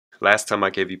Last time I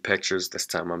gave you pictures, this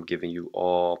time I'm giving you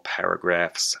all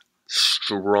paragraphs.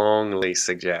 Strongly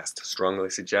suggest,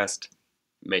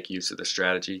 make use of the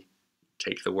strategy,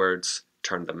 take the words,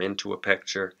 turn them into a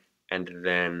picture, and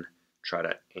then try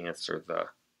to answer the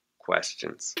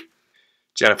questions.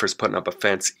 Jennifer's putting up a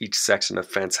fence. Each section of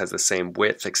fence has the same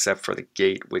width except for the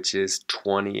gate, which is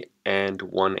 20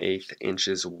 1/8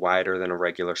 inches wider than a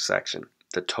regular section.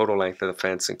 The total length of the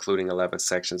fence, including 11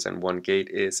 sections and one gate,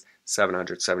 is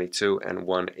 772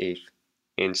 1/8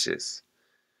 inches.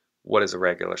 What is a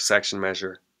regular section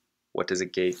measure? What does a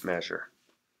gate measure?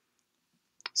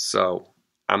 So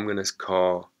I'm going to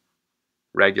call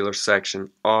regular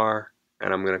section R,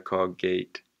 and I'm going to call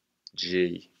gate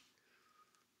G.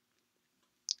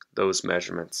 Those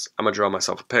measurements. I'm going to draw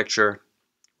myself a picture.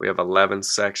 We have 11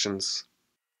 sections,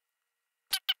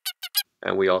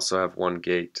 and we also have one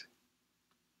gate.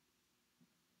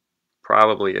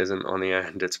 Probably isn't on the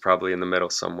end, it's probably in the middle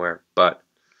somewhere, but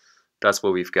that's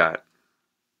what we've got.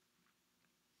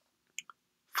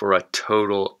 For a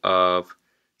total of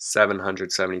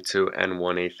 772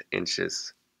 1/8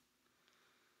 inches.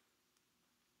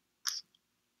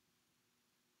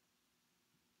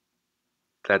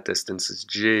 That distance is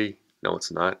G. No,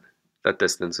 it's not. That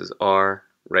distance is R,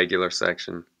 regular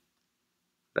section.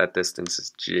 That distance is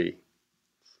G,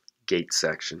 gate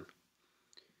section.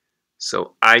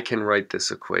 So I can write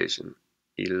this equation.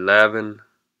 11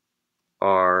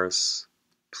 R's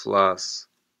plus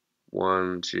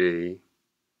 1G.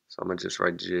 So I'm going to just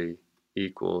write G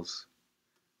equals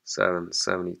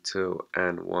 772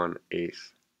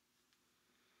 1/8.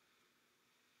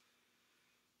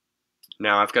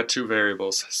 Now I've got two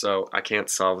variables, so I can't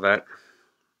solve that.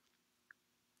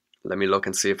 Let me look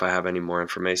and see if I have any more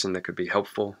information that could be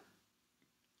helpful.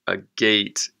 A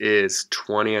gate is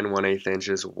 20 1/8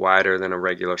 inches wider than a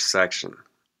regular section.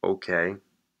 Okay,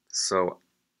 so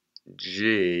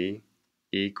G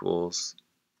equals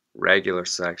regular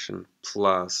section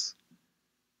plus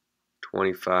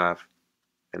 25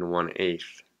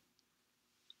 1/8.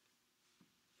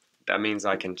 That means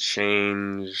I can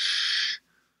change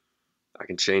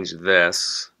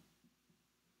this.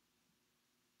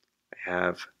 I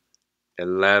have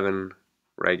 11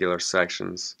 regular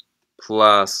sections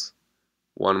plus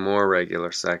one more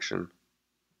regular section.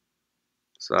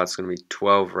 So that's going to be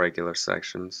 12 regular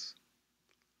sections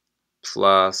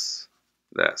plus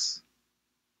this.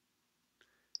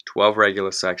 12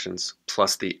 regular sections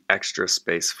plus the extra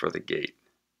space for the gate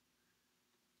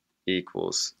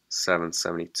equals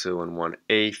 772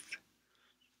 1/8.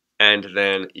 And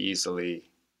then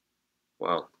easily,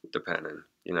 well, depending,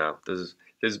 this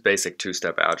is basic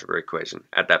two-step algebra equation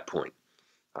at that point.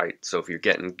 All right, so if you're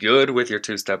getting good with your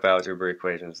two-step algebra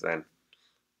equations, then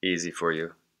easy for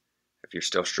you. If you're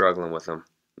still struggling with them,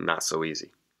 not so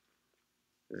easy.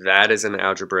 That is an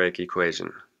algebraic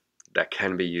equation that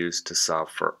can be used to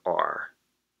solve for R.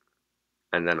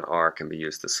 And then R can be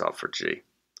used to solve for G.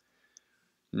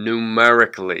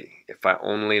 Numerically, if I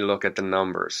only look at the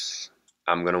numbers,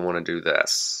 I'm going to want to do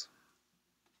this.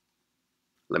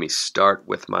 Let me start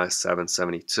with my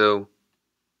 772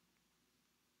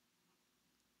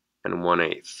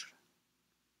 1/8.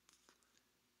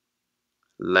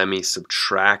 Let me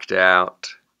subtract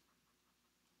out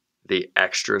the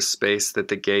extra space that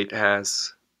the gate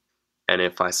has. And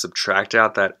if I subtract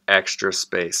out that extra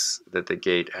space that the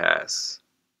gate has,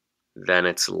 then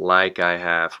it's like I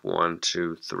have 1,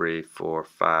 2, 3, 4,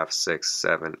 5, 6,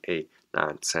 7, 8,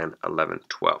 9, 10, 11,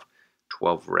 12.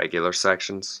 12 regular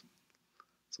sections.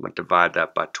 So I'm going to divide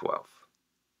that by 12.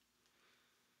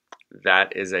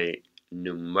 That is a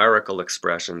numerical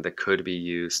expression that could be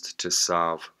used to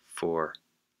solve for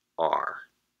R,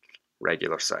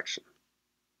 regular section.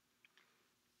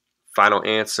 Final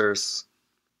answers,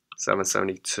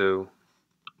 772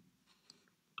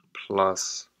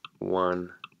 plus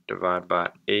 1 divided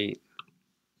by 8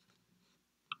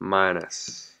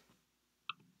 minus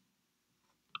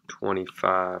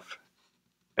 25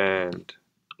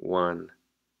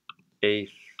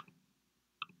 1/8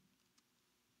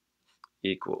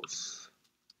 equals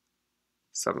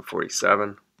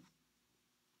 747.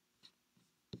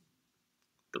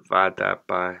 Divide that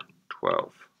by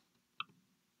 12.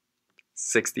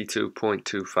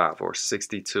 62.25, or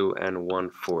 62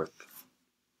 1/4.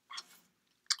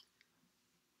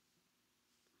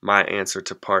 My answer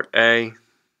to part A,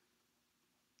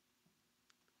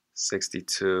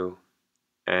 62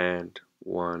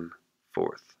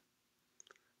 1/4.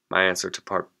 My answer to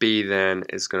part B then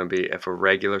is going to be, if a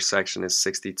regular section is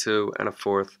 62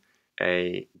 1/4,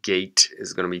 a gate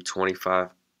is going to be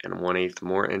 25 1/8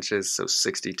 more inches, so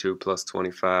 62 plus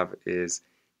 25 is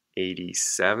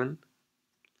 87.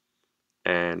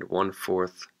 and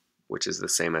 1/4, which is the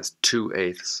same as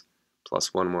 2/8,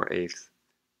 plus 1 more eighth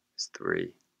is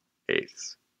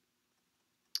 3/8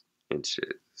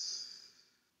 inches.